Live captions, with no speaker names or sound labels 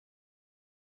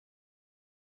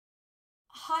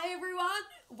Hi everyone,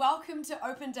 welcome to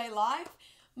Open Day Live.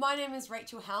 My name is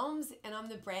Rachel Helms and I'm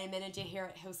the brand manager here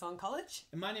at Hillsong College.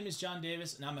 And my name is John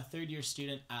Davis and I'm a third-year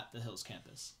student at the Hills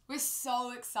campus. We're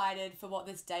so excited for what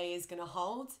this day is going to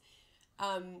hold.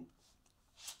 And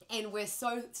we're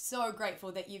so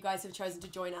grateful that you guys have chosen to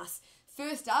join us.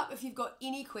 First up, if you've got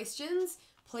any questions,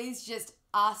 please just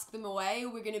ask them away.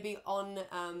 We're going to be on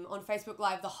Facebook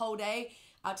Live the whole day.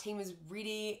 Our team is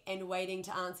ready and waiting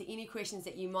to answer any questions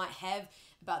that you might have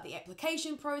about the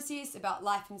application process, about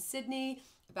life in Sydney,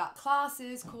 about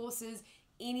classes, courses,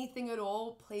 anything at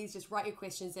all. Please just write your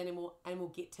questions in and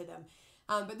we'll get to them.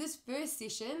 But this first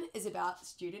session is about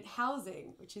student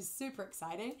housing, which is super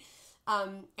exciting.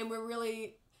 And we're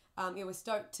really we're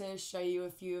stoked to show you a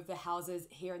few of the houses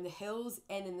here in the Hills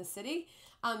and in the city.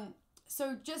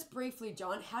 So just briefly,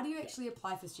 John, how do you actually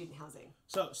apply for student housing?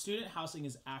 So student housing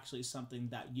is actually something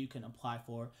that you can apply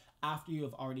for after you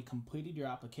have already completed your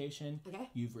application. Okay.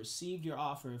 You've received your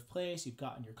offer of place, you've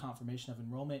gotten your confirmation of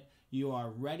enrollment, you are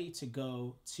ready to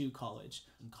go to college.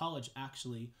 And college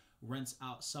actually rents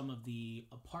out some of the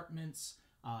apartments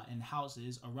and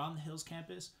houses around the Hills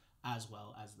campus as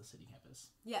well as the city campus.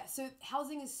 Yeah, so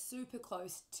housing is super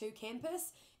close to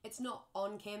campus. It's not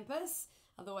on campus.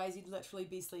 Otherwise, you'd literally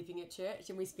be sleeping at church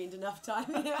and we spend enough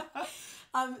time here.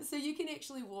 So you can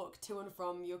actually walk to and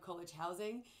from your college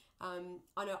housing.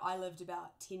 I know I lived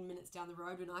about 10 minutes down the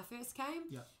road when I first came.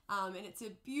 Yeah. And it's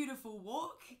a beautiful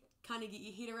walk. Kind of get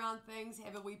your head around things,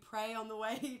 have a wee pray on the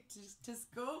way to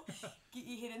school, get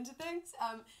your head into things.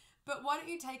 But why don't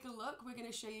you take a look? We're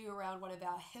going to show you around one of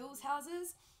our Hills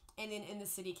houses and then in the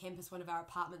city campus, one of our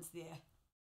apartments there.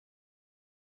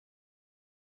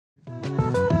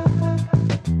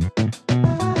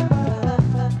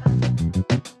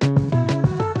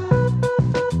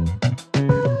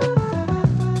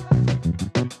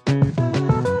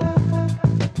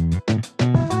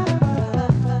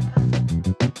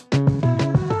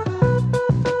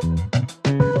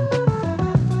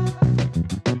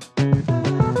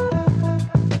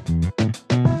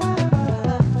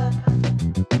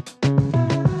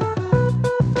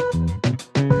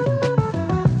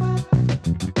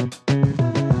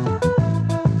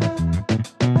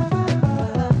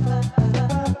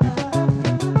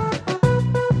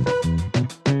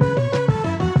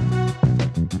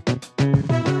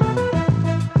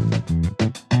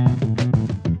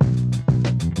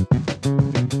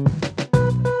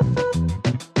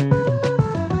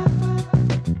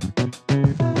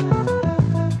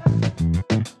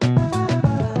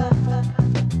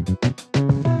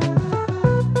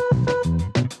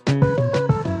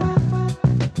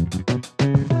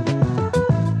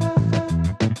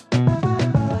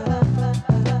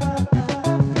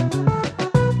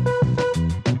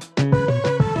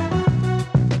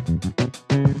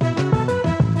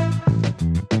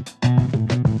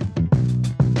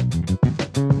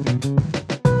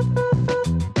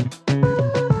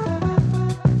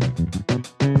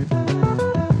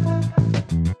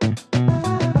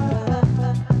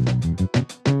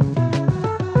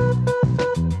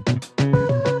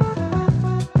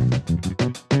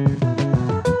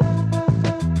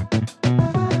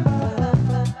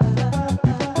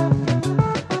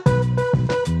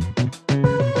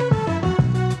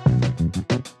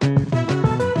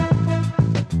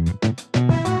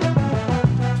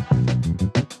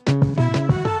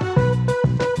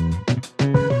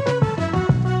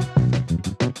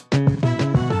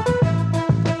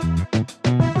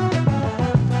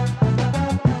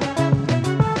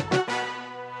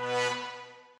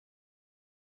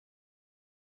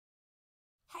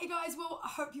 Hey guys, well, I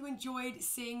hope you enjoyed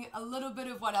seeing a little bit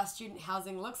of what our student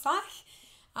housing looks like.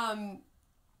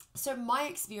 So my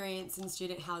experience in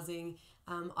student housing,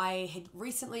 I had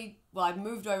recently, I'd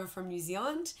moved over from New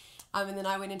Zealand, and then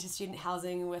I went into student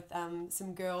housing with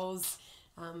some girls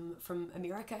from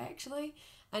America actually.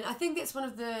 And I think that's one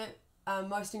of the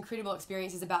most incredible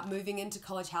experiences about moving into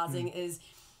college housing is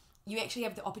you actually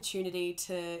have the opportunity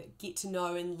to get to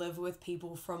know and live with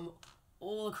people from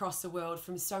all across the world,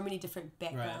 from so many different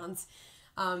backgrounds.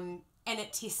 Right. And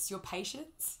it tests your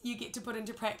patience. You get to put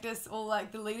into practice all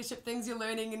like the leadership things you're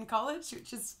learning in college,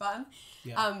 which is fun.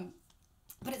 Yeah.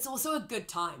 But it's also a good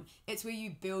time. It's where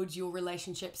you build your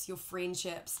relationships, your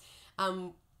friendships.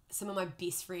 Some of my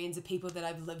best friends are people that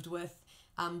I've lived with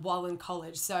while in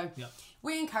college. So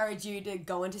we encourage you to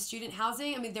go into student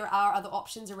housing. I mean, there are other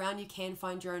options around. You can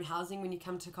find your own housing when you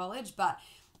come to college, but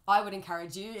I would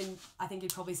encourage you, and I think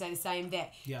you'd probably say the same,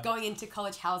 that Yeah. going into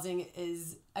college housing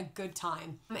is a good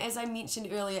time. As I mentioned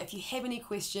earlier, if you have any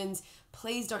questions,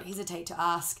 please don't hesitate to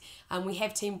ask. We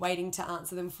have team waiting to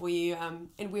answer them for you,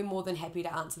 and we're more than happy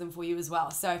to answer them for you as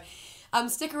well. So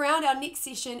stick around. Our next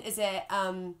session is at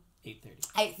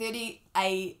 8:30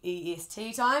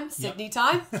 AEST time, Sydney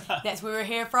time. That's where we're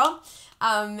here from.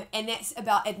 And that's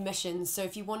about admissions. So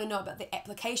if you want to know about the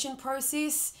application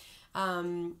process,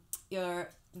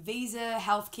 your visa,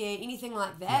 healthcare, anything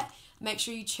like that, make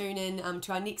sure you tune in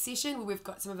to our next session where we've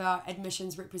got some of our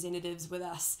admissions representatives with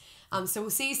us. So we'll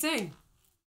see you soon.